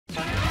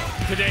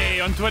Today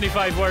on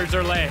 25 Words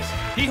or Less,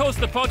 he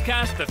hosts the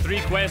podcast The Three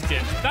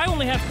Questions. I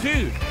only have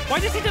two. Why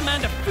does he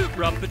demand a foot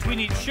rub between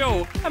each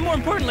show? And more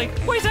importantly,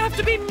 why does it have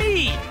to be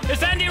me?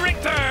 It's Andy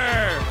Richter!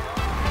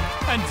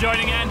 And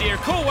joining Andy are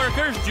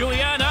co-workers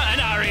Juliana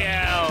and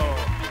Ariel.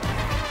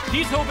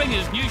 He's hoping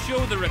his new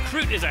show, The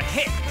Recruit, is a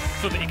hit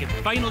so that he can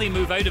finally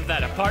move out of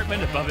that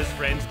apartment above his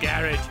friend's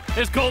garage.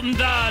 It's Colton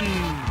Dunn!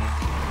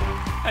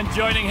 And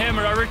joining him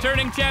are our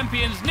returning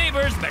champions,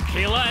 neighbours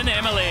Michaela and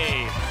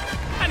Emily.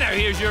 And now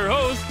here's your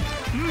host,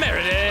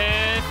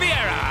 Meredith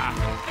Vieira.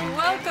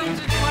 Welcome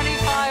to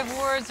 25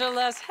 Words or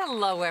Less.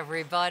 Hello,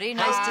 everybody.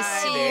 Nice to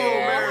see you.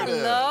 Meredith.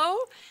 Hello.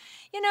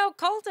 You know,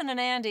 Colton and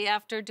Andy,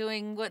 after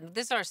doing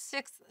this is our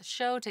 6th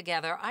show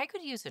together, I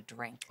could use a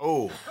drink.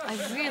 Oh. I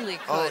really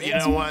could. Oh, you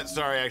know what?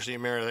 Sorry, actually,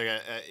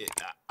 Meredith,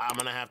 I'm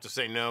going to have to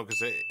say no,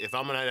 because if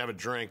I'm going to have a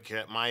drink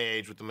at my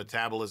age with the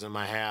metabolism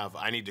I have,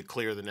 I need to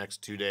clear the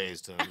next 2 days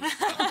to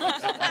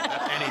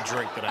any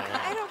drink that I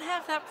have. I don't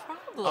have that problem.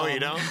 Oh, you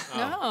don't? Oh,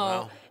 No.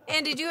 well.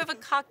 Andy, do you have a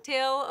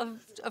cocktail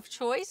of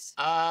choice?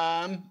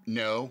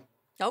 No.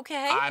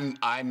 Okay. I'm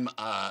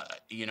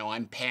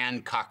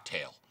pan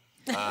cocktail.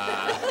 No,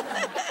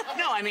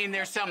 I mean,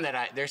 there's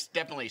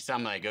definitely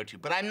some that I go to,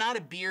 but I'm not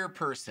a beer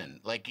person.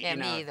 Like, Yeah,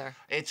 me either.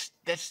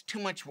 That's too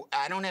much.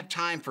 I don't have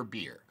time for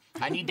beer.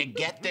 I need to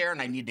get there,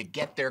 and I need to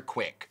get there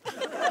quick.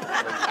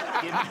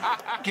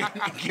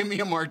 Give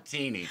me a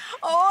martini.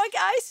 Oh,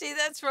 I see.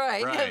 That's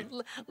right. Right.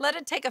 Let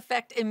it take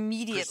effect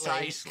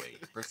immediately.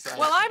 Precisely.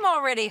 Well, I'm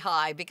already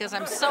high because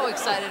I'm so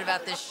excited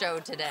about this show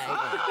today.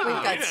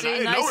 We've got nice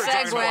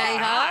segue,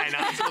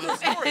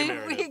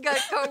 huh? We got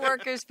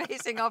co-workers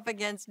facing off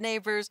against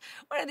neighbors.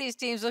 One of these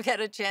teams will get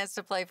a chance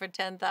to play for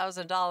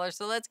 $10,000.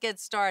 So let's get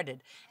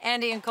started.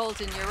 Andy and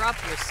Colton, you're up.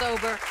 You're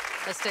sober.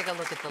 Let's take a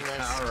look at the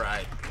list. All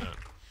right.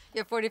 You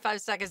have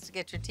 45 seconds to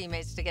get your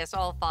teammates to guess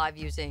all 5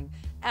 using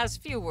as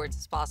few words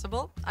as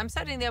possible. I'm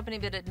setting the opening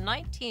bid at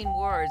 19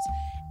 words.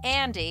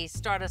 Andy,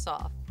 start us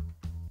off.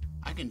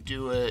 I can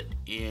do it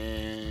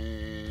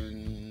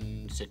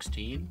in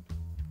 16.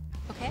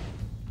 Okay.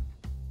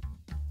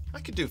 I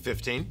could do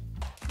 15.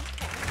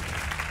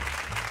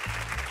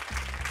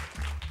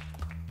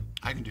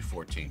 I can do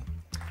 14.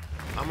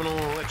 I'm going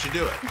to let you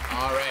do it.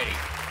 All righty.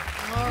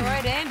 All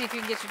right, Andy, if you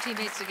can get your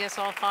teammates to guess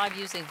all 5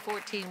 using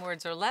 14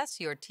 words or less,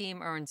 your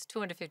team earns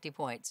 250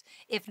 points.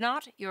 If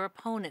not, your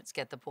opponents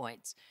get the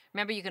points.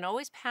 Remember, you can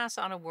always pass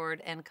on a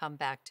word and come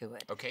back to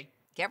it. Okay.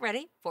 Get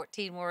ready.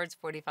 14 words,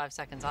 45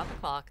 seconds on the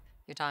clock.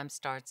 Your time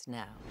starts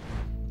now.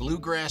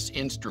 Bluegrass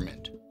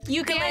instrument.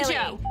 Ukulele.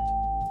 Banjo.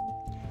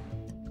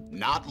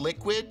 Not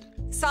liquid.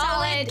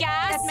 Solid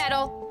gas. That's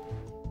metal.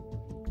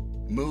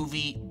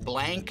 Movie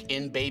blank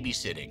in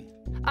babysitting.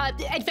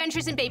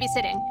 Adventures in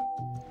babysitting.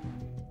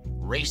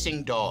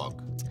 Racing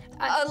dog.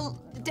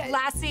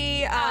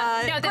 Lassie.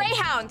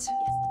 Greyhound.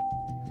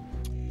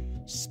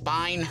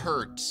 Spine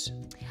hurts.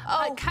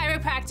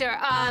 Chiropractor.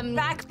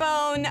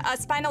 Backbone.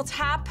 Spinal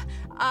tap.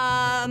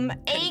 Ache.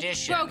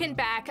 Condition. Broken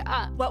back.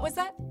 What was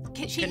that?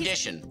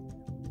 Condition.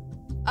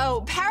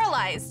 Oh,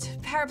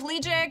 paralyzed.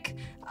 Paraplegic.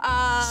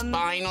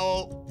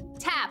 Spinal.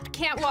 Tapped.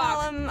 Can't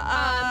walk.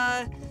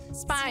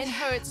 Spine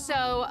hurts.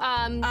 So,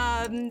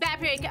 back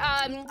break.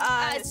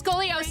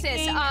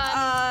 Scoliosis.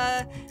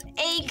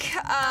 Ache.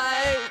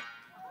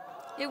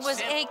 It was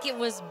ache, it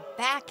was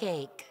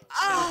backache.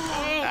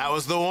 That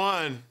was the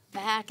one.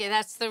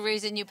 That's the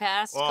reason you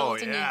passed, Oh,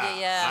 Colton?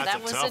 yeah.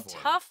 That That's was a a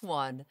tough tough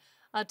one.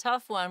 A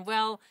tough one.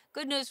 Well,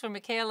 good news for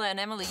Michaela and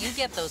Emily. You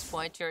get those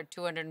points. You're at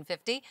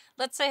 250.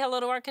 Let's say hello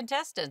to our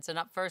contestants. And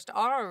up first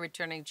are our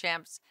returning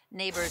champs,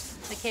 neighbors,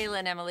 Michaela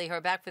and Emily, who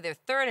are back for their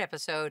 3rd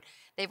episode.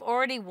 They've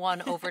already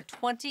won over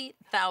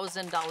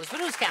 $20,000. But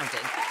who's counting?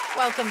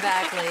 Welcome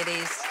back,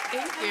 ladies.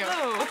 Thank you.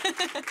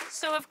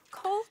 So if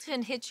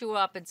Colton hits you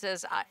up and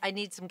says, I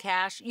need some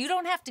cash, you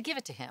don't have to give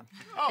it to him.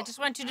 I just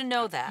want you to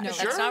know that.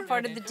 That's Sure. not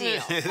part of the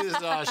deal.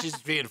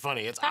 She's being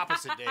funny. It's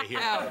opposite day here.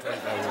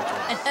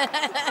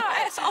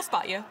 I'll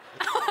spot you.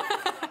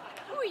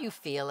 How are you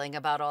feeling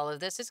about all of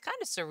this? It's kind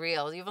of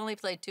surreal. You've only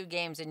played 2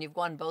 games and you've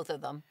won both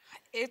of them.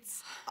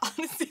 It's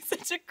honestly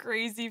such a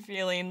crazy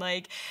feeling.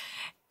 Like,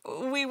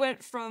 we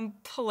went from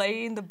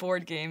playing the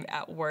board game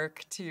at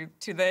work to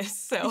this,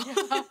 so.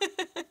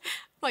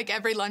 Like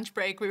every lunch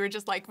break, we were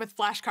just like with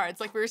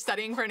flashcards, like we were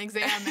studying for an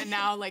exam, and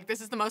now like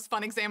this is the most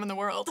fun exam in the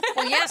world.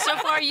 Well, yeah, so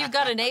far you've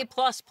got an A++,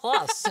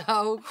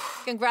 so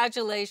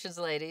congratulations,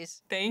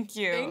 ladies. Thank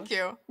you. Thank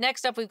you.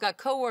 Next up, we've got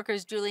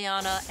co-workers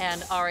Juliana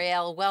and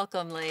Ariel.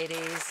 Welcome, ladies.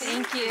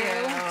 Thank you.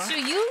 So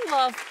you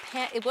love,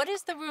 what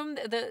is the room,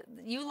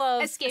 you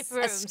love? Escape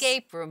rooms.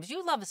 Escape rooms.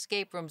 You love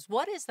escape rooms.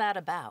 What is that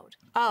about?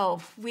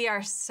 Oh, we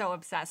are so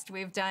obsessed.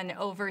 We've done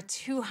over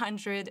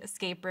 200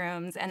 escape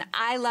rooms, and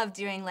I love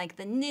doing like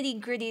the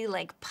nitty-gritty,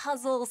 like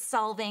puzzle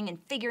solving and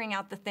figuring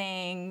out the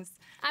things.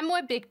 I'm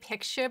more big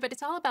picture, but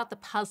it's all about the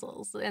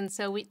puzzles. And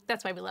so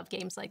that's why we love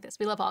games like this.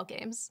 We love all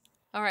games.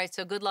 All right,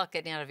 so good luck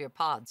getting out of your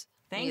pods.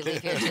 Thank you.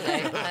 Leave here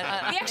today.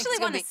 We actually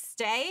want to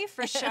stay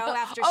for show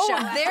after Oh, show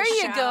after there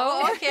you show.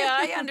 go. Okay,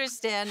 I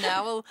understand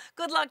now. Well,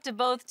 good luck to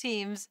both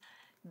teams.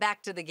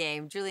 back to the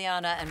game.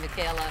 Juliana and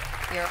Michaela,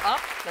 you're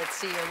up. Let's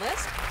see your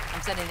list.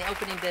 I'm setting the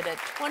opening bid at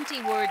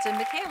 20 words. And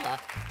Michaela,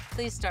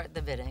 please start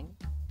the bidding.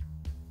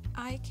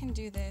 I can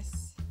do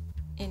this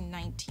in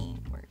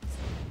 19 words.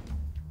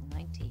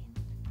 19.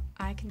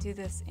 I can do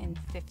this in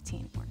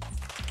 15 words.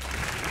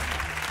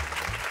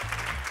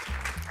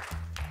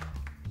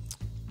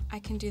 I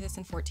can do this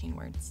in 14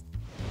 words.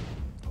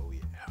 Oh,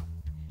 yeah.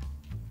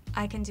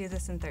 I can do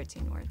this in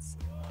 13 words.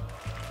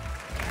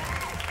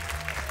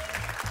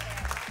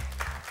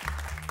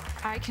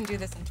 I can do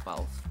this in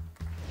 12.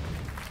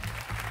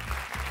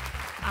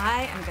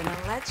 I am gonna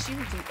let you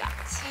do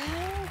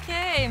that.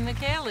 Okay,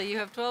 Michaela, you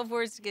have 12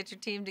 words to get your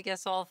team to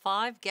guess all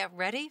 5. Get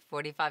ready.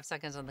 45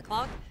 seconds on the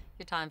clock.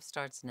 Your time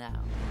starts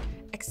now.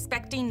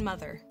 Expecting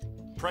mother.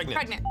 Pregnant.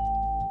 Pregnant.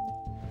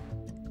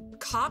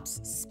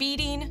 Cops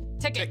speeding.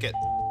 Ticket.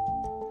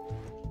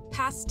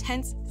 Past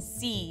tense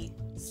see.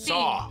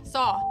 Saw.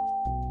 Saw.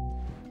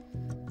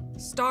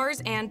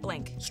 Stars and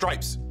blank.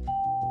 Stripes.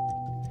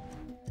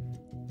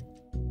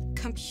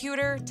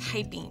 Computer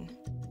typing.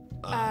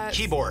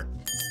 Keyboard.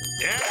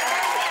 Yeah.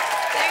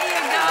 There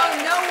you go.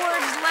 No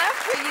words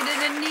left, but you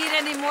didn't need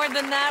any more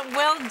than that.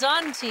 Well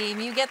done,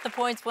 team. You get the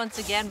points once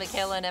again.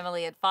 Michaela and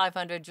Emily at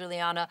 500.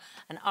 Juliana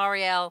and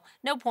Ariel,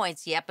 no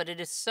points yet, but it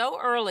is so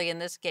early in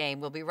this game.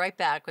 We'll be right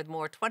back with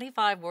more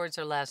 25 words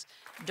or less.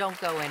 Don't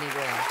go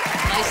anywhere.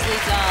 Nicely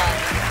done.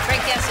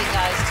 Great guessing,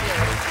 guys,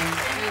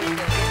 too. Really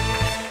good.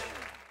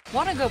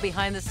 Want to go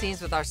behind the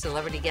scenes with our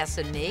celebrity guests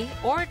and me?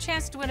 Or a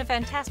chance to win a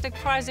fantastic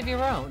prize of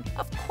your own?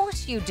 Of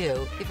course you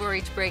do. Before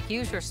each break,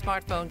 use your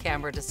smartphone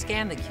camera to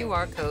scan the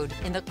QR code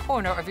in the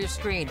corner of your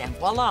screen, and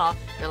voila,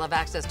 you'll have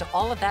access to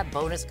all of that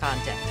bonus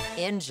content.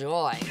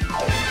 Enjoy.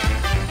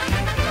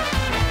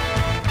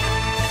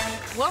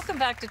 Welcome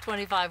back to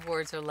 25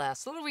 Words or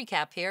Less. A little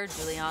recap here.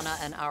 Juliana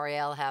and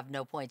Ariel have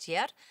no points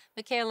yet.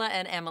 Michaela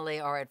and Emily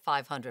are at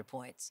 500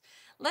 points.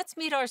 Let's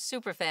meet our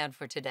superfan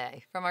for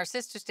today. From our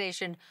sister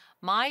station,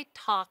 My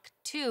Talk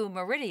 2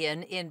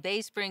 Meridian in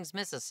Bay Springs,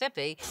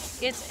 Mississippi,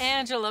 it's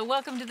Angela.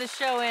 Welcome to the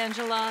show,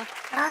 Angela.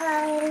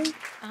 Hi.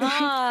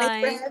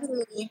 Hi. Thanks for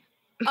having me.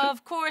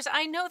 Of course,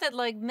 I know that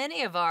like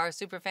many of our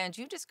superfans,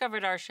 you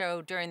discovered our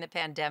show during the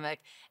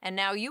pandemic, and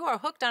now you are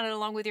hooked on it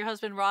along with your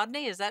husband,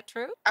 Rodney. Is that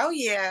true? Oh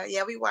yeah,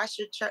 we watch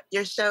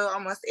your show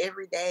almost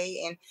every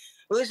day, and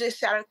we was just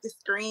shout at the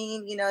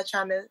screen,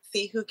 trying to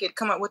see who could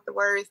come up with the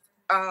words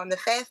the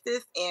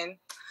fastest, and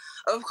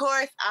of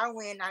course, I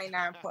win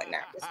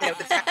 99.9% of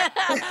the time.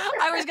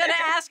 I was going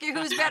to ask you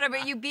who's better,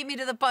 but you beat me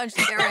to the punch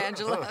there,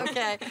 Angela.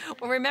 Okay.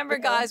 Well, remember,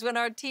 guys, when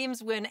our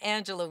teams win,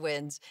 Angela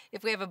wins.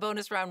 If we have a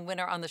bonus round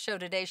winner on the show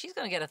today, she's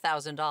going to get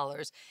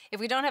 $1,000. If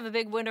we don't have a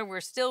big winner, we're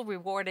still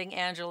rewarding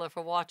Angela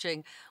for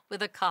watching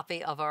with a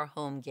copy of our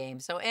home game.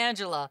 So,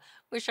 Angela,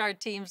 wish our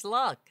teams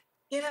luck.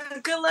 Yeah,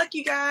 good luck,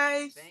 you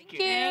guys. Thank you.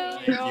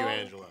 Thank you,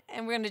 Angela.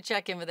 And we're going to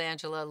check in with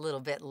Angela a little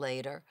bit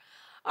later.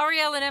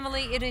 Ariel and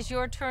Emily, it is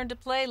your turn to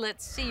play.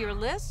 Let's see your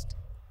list.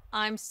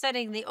 I'm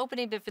setting the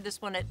opening bid for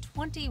this one at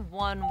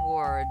 21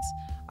 words.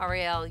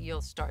 Ariel,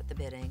 you'll start the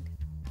bidding.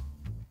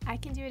 I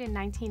can do it in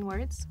 19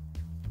 words.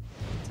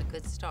 It's a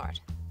good start.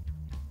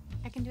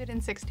 I can do it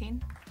in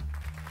 16.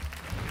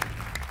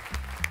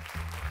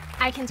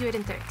 I can do it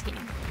in 13.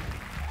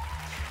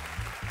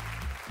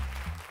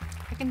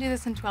 I can do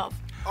this in 12.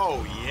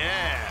 Oh,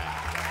 yeah.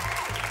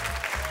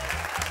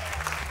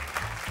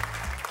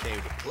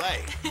 Came to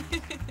play.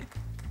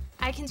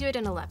 I can do it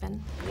in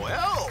 11.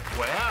 Well.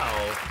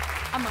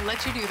 I'm gonna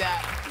let you do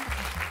that.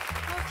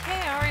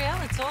 Okay,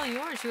 Ariel, it's all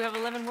yours. You have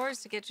 11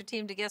 words to get your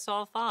team to guess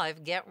all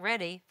 5. Get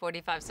ready.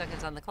 45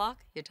 seconds on the clock.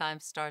 Your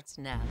time starts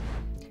now.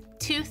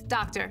 Tooth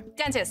doctor.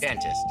 Dentist.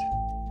 Dentist.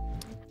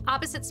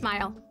 Opposite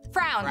smile.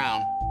 Frown.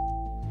 Brown.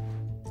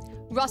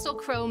 Russell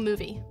Crowe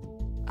movie.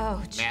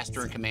 Oh, geez.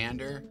 Master and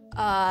Commander.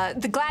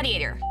 The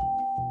Gladiator.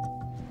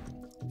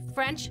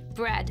 French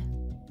bread.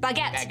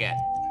 Baguette. Baguette.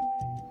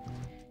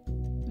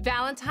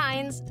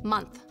 Valentine's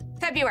month.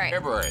 February.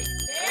 February.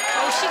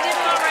 Oh, she did it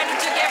already.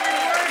 Took every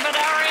word, but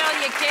Ariel,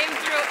 you came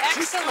through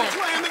She's still excellent.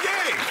 playing the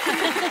game.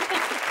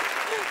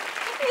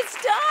 It's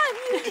done.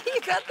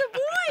 You got the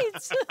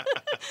points.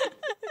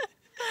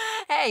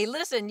 Hey,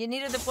 listen, you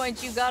needed the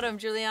points. You got them.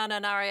 Juliana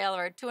and Ariel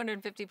are at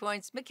 250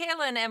 points.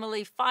 Michaela and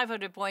Emily,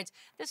 500 points.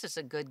 This is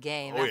a good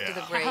game. Oh, After yeah.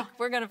 the break,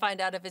 we're going to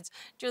find out if it's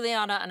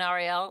Juliana and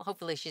Ariel.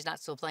 Hopefully she's not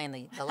still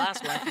playing the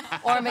last one.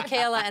 Or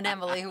Michaela and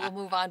Emily, who will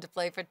move on to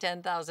play for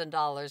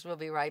 $10,000. We'll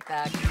be right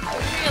back.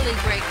 Really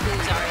great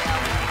clues, Ariel.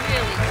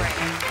 Really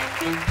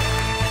great.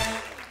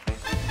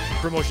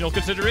 Promotional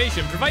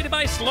consideration provided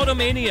by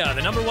Slotomania,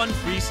 the #1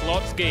 free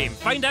slots game.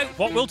 Find out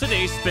what will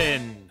today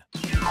spin.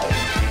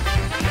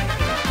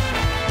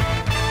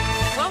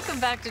 Welcome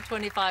back to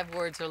 25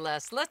 Words or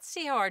Less. Let's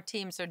see how our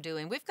teams are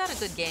doing. We've got a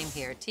good game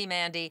here. Team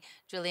Andy,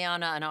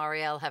 Juliana, and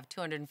Ariel have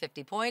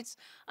 250 points.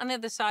 On the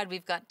other side,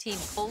 we've got Team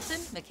Colton,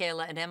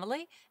 Michaela, and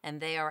Emily,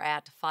 and they are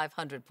at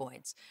 500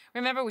 points.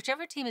 Remember,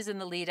 whichever team is in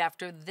the lead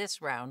after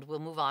this round will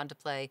move on to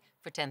play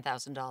for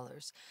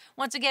 $10,000.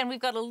 Once again, we've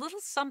got a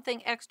little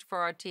something extra for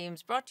our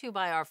teams brought to you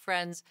by our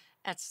friends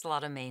at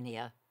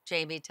Slotomania.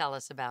 Jamie, tell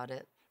us about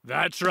it.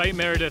 That's right,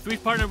 Meredith.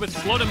 We've partnered with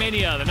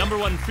Slotomania, the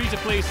 #1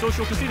 free-to-play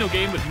social casino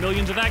game with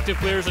millions of active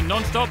players and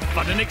non-stop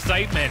fun and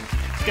excitement.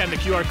 Scan the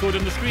QR code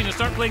on the screen and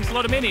start playing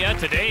Slotomania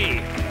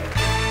today.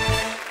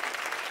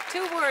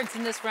 2 words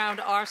in this round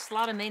are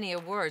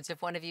Slotomania words.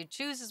 If one of you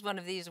chooses one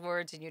of these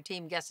words and your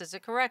team guesses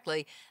it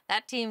correctly,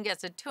 that team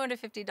gets a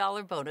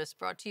 $250 bonus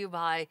brought to you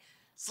by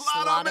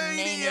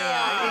Slotomania.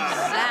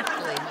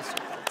 Exactly, Mr.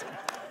 Colton.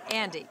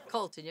 Andy,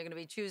 Colton, you're going to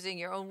be choosing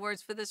your own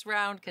words for this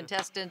round.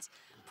 Contestants,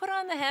 put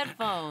on the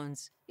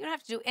headphones. You don't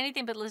have to do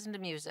anything but listen to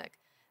music.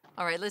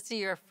 All right, let's see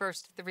your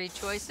first 3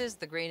 choices.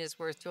 The green is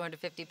worth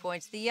 250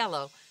 points, the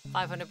yellow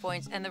 500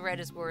 points, and the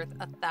red is worth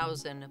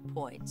 1,000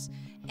 points.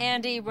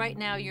 Andy, right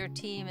now your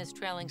team is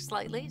trailing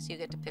slightly, so you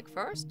get to pick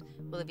first.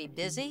 Will it be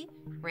busy,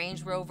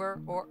 Range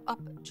Rover, or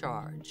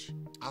upcharge?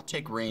 I'll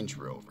take Range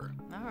Rover.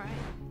 All right.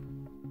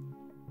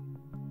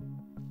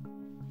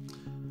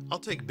 I'll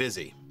take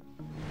busy.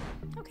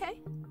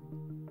 Okay.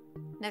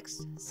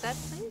 Next set,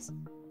 please.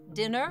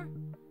 Dinner,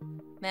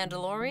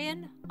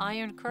 Mandalorian,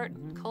 Iron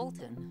Curtain,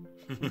 Colton.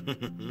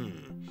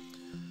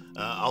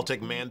 I'll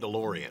take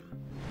Mandalorian.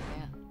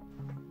 Yeah.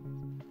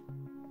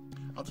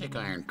 I'll take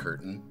Iron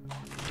Curtain.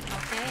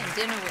 Okay, and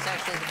dinner was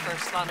actually the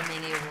first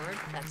Slotomania word.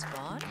 That's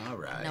gone. All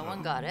right. No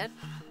one got it.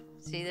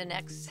 See the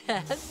next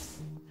set.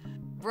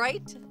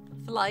 Bright,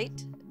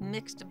 flight,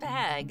 mixed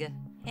bag.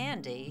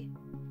 Andy.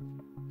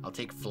 I'll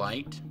take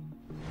Flight.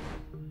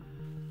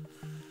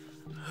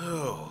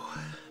 Oh.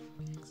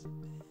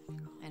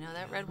 I know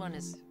that red one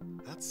is...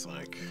 That's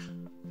like...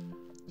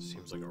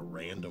 Seems like a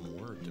random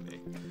word to me.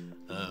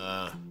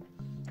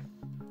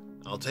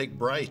 I'll take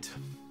bright.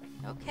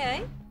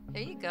 Okay,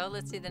 there you go.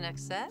 Let's see the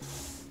next set.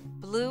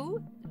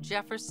 Blue,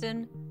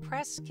 Jefferson,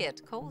 press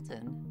kit,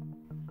 Colton.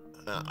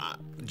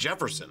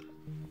 Jefferson.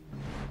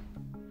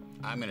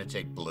 I'm going to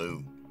take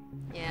Blue.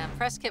 Yeah,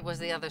 press kit was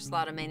the other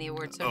Slotomania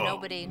word, so no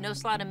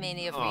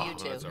Slotomania for you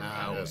two. That's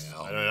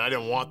all right. I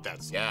didn't want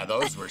that. Yeah,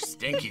 those were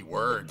stinky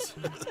words.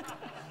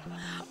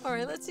 All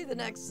right, let's see the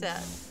next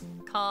set.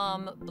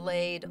 Calm,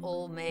 Blade,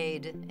 Old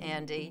Maid,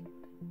 Andy.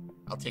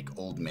 I'll take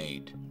Old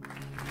Maid.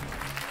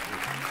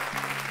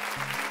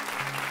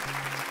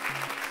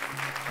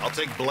 I'll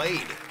take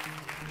Blade.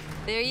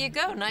 There you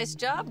go. Nice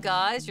job,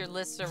 guys. Your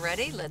lists are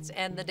ready. Let's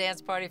end the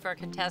dance party for our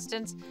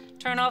contestants.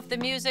 Turn off the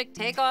music,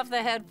 take off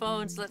the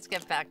headphones. Let's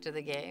get back to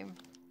the game.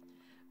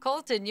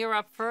 Colton, you're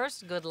up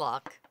first. Good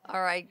luck.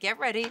 All right, get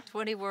ready.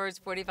 20 words,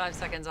 45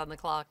 seconds on the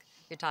clock.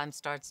 Your time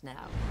starts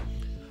now.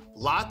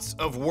 Lots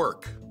of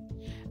work.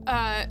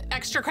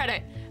 Extra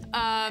credit.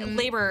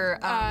 Labor.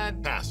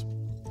 Pass.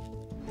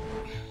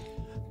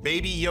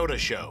 Baby Yoda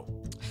show.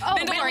 Oh,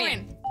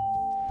 Mandalorian.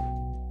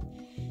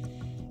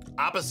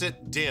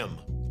 Opposite dim.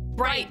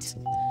 Bright.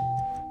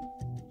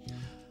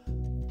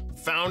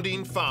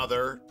 Founding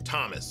father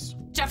Thomas.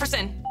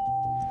 Jefferson.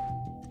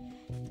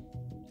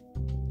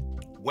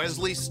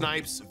 Wesley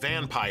Snipes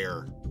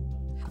vampire.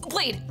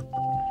 Blade.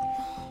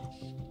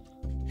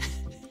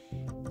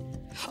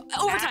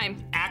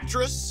 Overtime.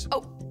 Actress.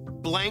 Oh.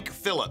 Blank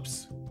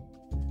Phillips.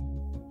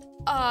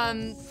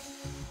 I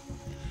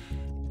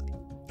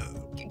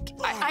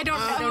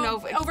don't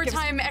know.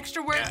 Overtime,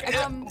 extra work.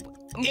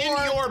 In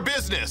your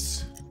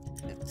business.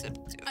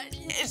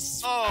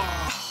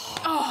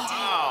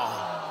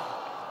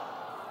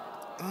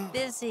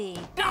 Busy.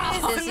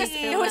 Oh,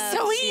 it was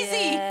so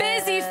easy. Yeah.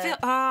 Busy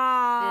Phillips.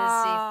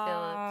 Busy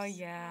Phillips. Oh,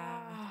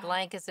 yeah.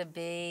 Blank as a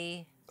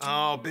bee.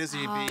 Oh, busy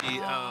bee.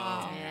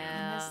 Oh,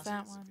 Yeah. Missed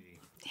that one.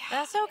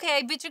 That's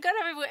okay, but you got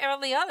all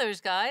the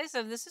others, guys.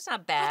 So this is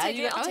not bad.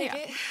 I'll take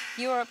it.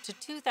 You are up to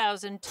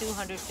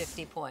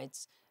 2,250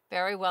 points.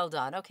 Very well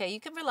done. Okay, you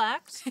can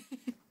relax.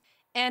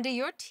 Andy,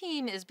 your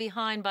team is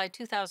behind by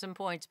 2,000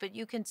 points, but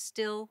you can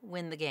still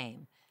win the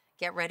game.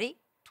 Get ready.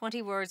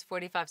 20 words,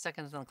 45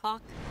 seconds on the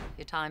clock.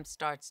 Your time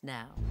starts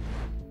now.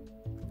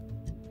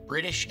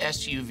 British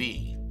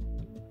SUV.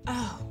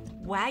 Oh,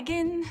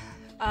 wagon?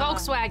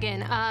 Volkswagen.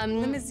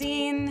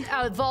 Limousine?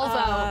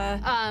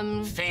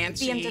 Volvo.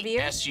 Fancy BMW?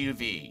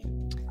 SUV.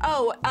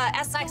 Oh,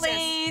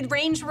 Escalade,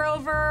 Range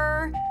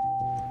Rover.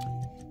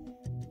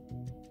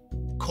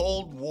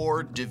 Cold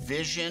War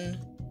division.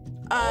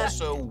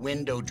 Also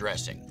window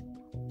dressing.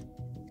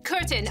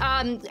 Curtain.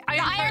 Iron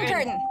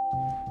Curtain.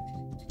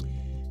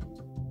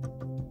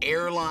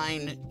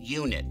 Airline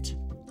unit.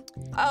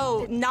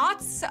 Oh,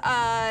 knots,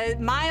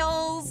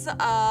 miles,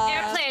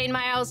 Airplane,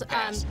 miles.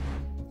 Pass.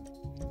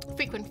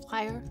 Frequent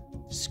flyer.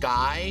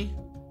 Sky.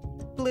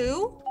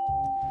 blue.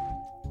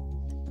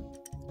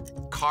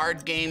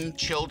 Card game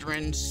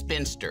children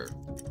spinster.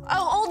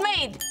 Oh, Old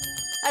Maid.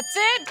 That's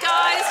it,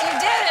 guys. You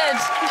did it.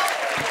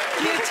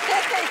 You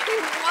did it. You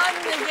won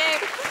the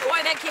game. Boy,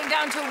 that came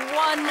down to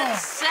 1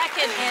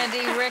 second,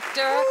 Andy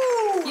Richter.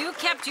 You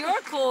kept your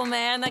cool,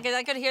 man.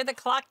 I could hear the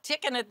clock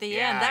ticking at the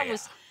end. That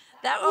was,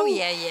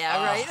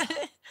 right.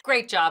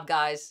 Great job,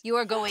 guys. You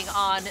are going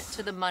on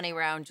to the money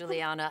round,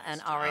 Juliana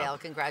and Ariel.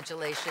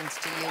 Congratulations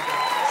to you guys.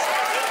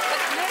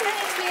 But that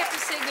means we have to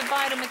say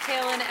goodbye to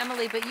Michaela and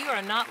Emily, but you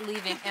are not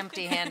leaving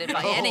empty-handed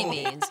by any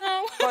means.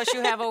 Of course,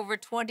 you have over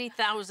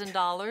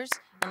 $20,000,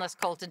 unless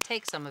Colton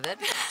takes some of it.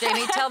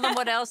 Jamie, tell them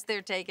what else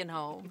they're taking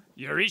home.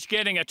 You're each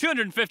getting a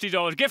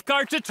 $250 gift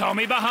card to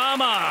Tommy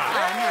Bahama.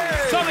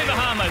 Tommy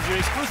Bahama is your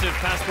exclusive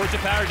passport to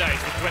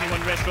paradise with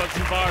 21 restaurants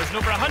and bars and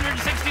over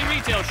 160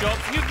 retail shops.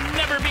 You've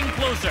never been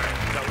closer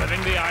to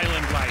living the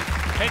island life.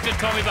 Head to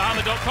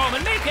TommyBahama.com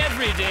and make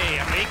every day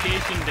a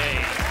vacation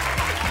day.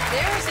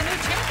 There's a new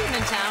champion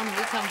in town. When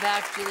we come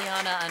back,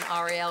 Juliana and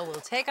Ariel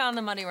will take on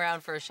the money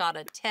round for a shot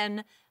at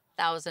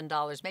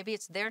 $10,000. Maybe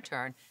it's their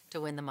turn to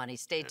win the money.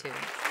 Stay tuned.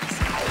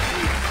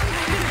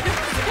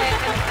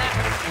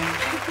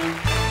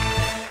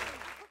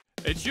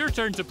 It's your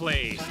turn to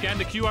play. Scan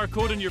the QR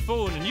code on your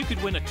phone and you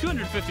could win a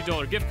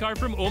 $250 gift card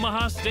from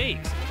Omaha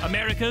Steaks,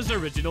 America's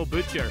original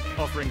butcher,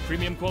 offering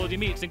premium quality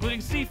meats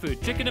including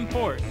seafood, chicken and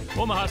pork.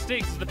 Omaha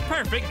Steaks is the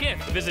perfect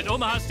gift. Visit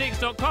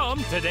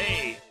omahasteaks.com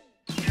today.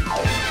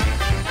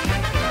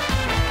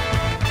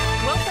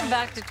 Welcome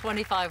back to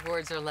 25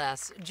 Words or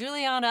Less.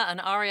 Juliana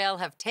and Ariel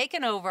have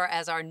taken over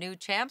as our new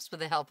champs with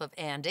the help of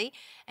Andy.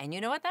 And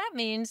you know what that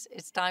means.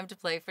 It's time to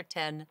play for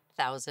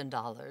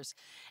 $10,000.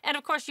 And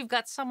of course, you've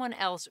got someone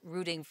else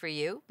rooting for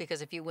you,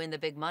 because if you win the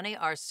big money,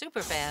 our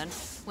superfan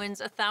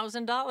wins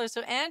 $1,000.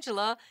 So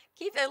Angela,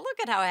 look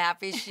at how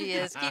happy she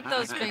is. Keep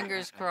those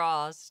fingers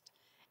crossed.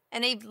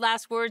 Any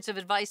last words of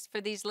advice for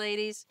these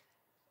ladies?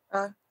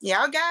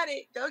 Y'all got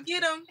it. Go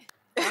get them.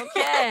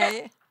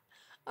 Okay.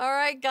 All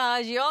right,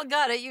 guys, you all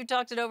got it. You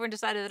talked it over and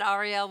decided that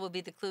Ariel will be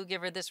the clue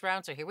giver this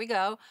round. So here we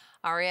go.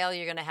 Ariel,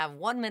 you're going to have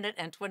 1 minute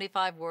and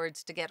 25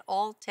 words to get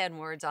all 10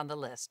 words on the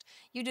list.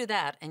 You do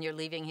that, and you're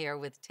leaving here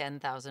with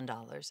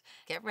 $10,000.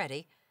 Get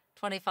ready.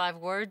 25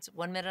 words,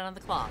 1 minute on the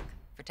clock.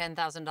 For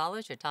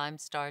 $10,000, your time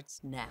starts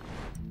now.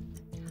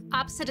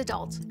 Opposite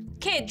adult.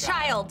 Kid,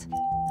 child.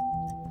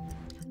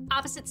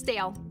 Opposite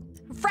stale.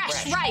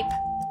 Fresh, ripe.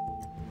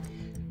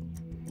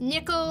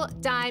 Nickel,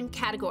 dime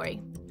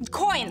category.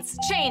 Coins,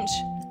 change.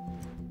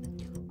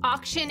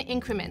 Auction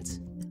increment.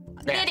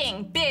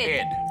 Bidding,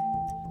 bid.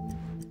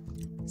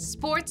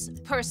 Sports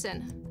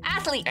person.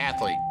 Athlete.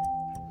 Athlete.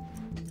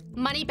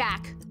 Money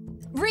back.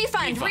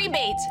 Refund,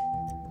 rebate.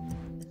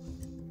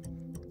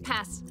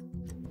 Pass.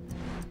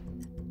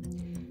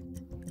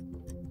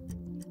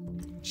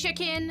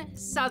 Chicken,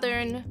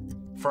 southern.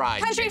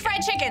 Fried. Country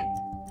fried chicken.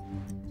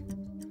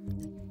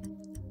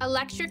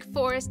 Electric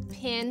forest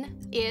pin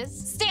is.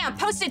 Stamp,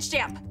 postage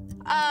stamp.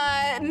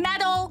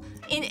 Metal,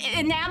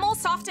 enamel,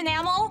 soft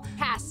enamel.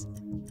 Pass.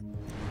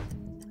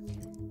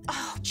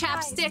 Oh,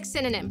 Chapstick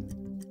synonym.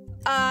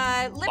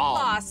 Lip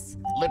gloss.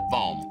 Lip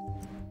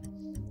balm.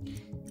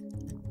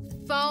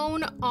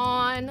 Phone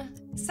on.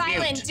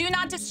 Silent, Mute. do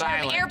not disturb.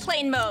 Silent.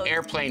 Airplane mode.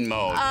 Airplane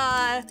mode.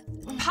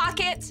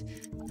 Pocket.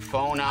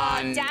 Phone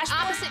on.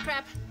 Dashboard. Opposite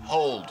prep.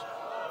 Hold.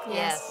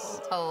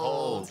 Yes.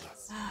 Hold.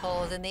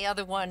 And the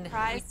other one.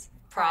 Prize.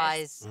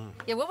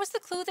 Yeah, what was the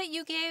clue that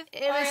you gave?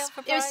 It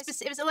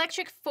was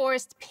Electric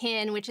Forest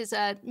Pin, which is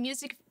a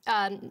music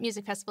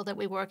festival that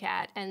we work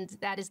at, and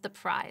that is the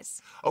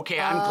prize.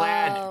 Okay, I'm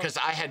glad, because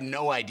I had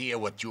no idea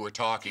what you were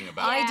talking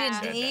about. I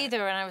didn't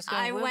either, and I was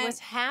going, what's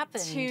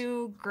happened?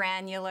 Too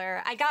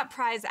granular. I got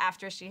prize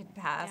after she had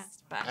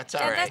passed, but that's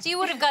all right. You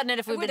would have gotten it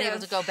if we'd been able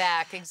to go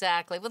back.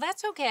 Exactly. Well,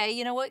 that's okay.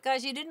 You know what,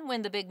 guys? You didn't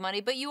win the big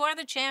money, but you are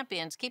the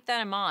champions. Keep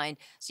that in mind.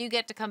 So you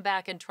get to come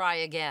back and try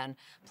again.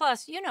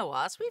 Plus, you know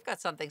us. We've got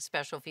something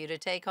special for you to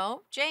take home.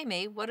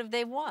 Jamie, what have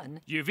they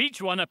won? You've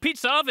each won a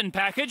pizza oven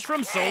package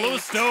from Solo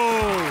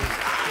Stove.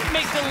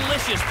 Make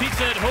delicious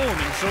pizza at home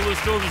in Solo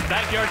Stove's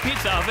backyard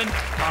pizza oven.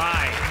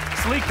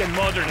 Sleek and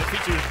modern, it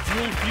features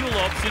dual fuel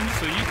options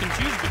so you can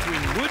choose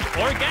between wood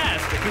or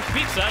gas to cook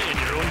pizza in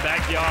your own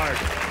backyard.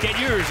 Get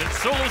yours at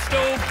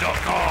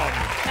solostove.com.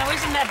 Now,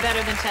 isn't that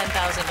better than $10,000?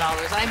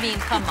 I mean,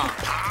 come on.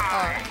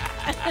 All right.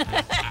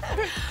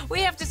 We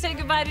have to say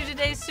goodbye to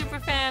today's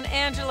superfan.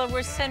 Angela,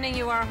 we're sending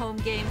you our home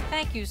game.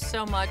 Thank you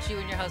so much, you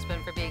and your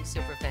husband, for being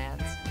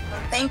superfans.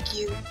 Thank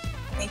you.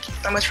 Thank you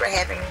so much for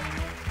having me.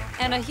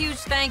 And a huge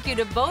thank you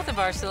to both of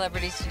our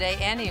celebrities today,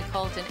 Andy and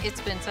Colton.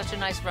 It's been such a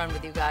nice run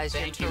with you guys.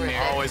 Thank You're you,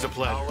 terrific. Always a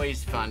pleasure.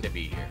 Always fun to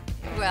be here.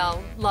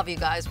 Well, love you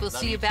guys. We'll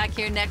see you back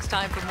here next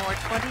time for more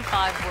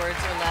 25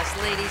 Words or Less.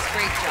 Ladies,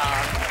 great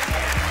job.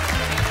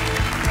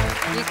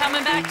 You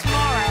coming back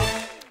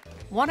tomorrow?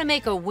 Want to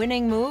make a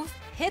winning move?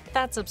 Hit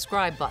that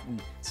subscribe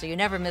button so you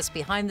never miss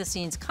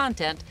behind-the-scenes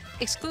content,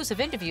 exclusive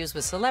interviews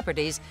with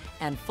celebrities,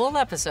 and full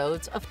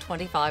episodes of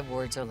 25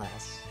 Words or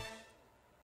Less.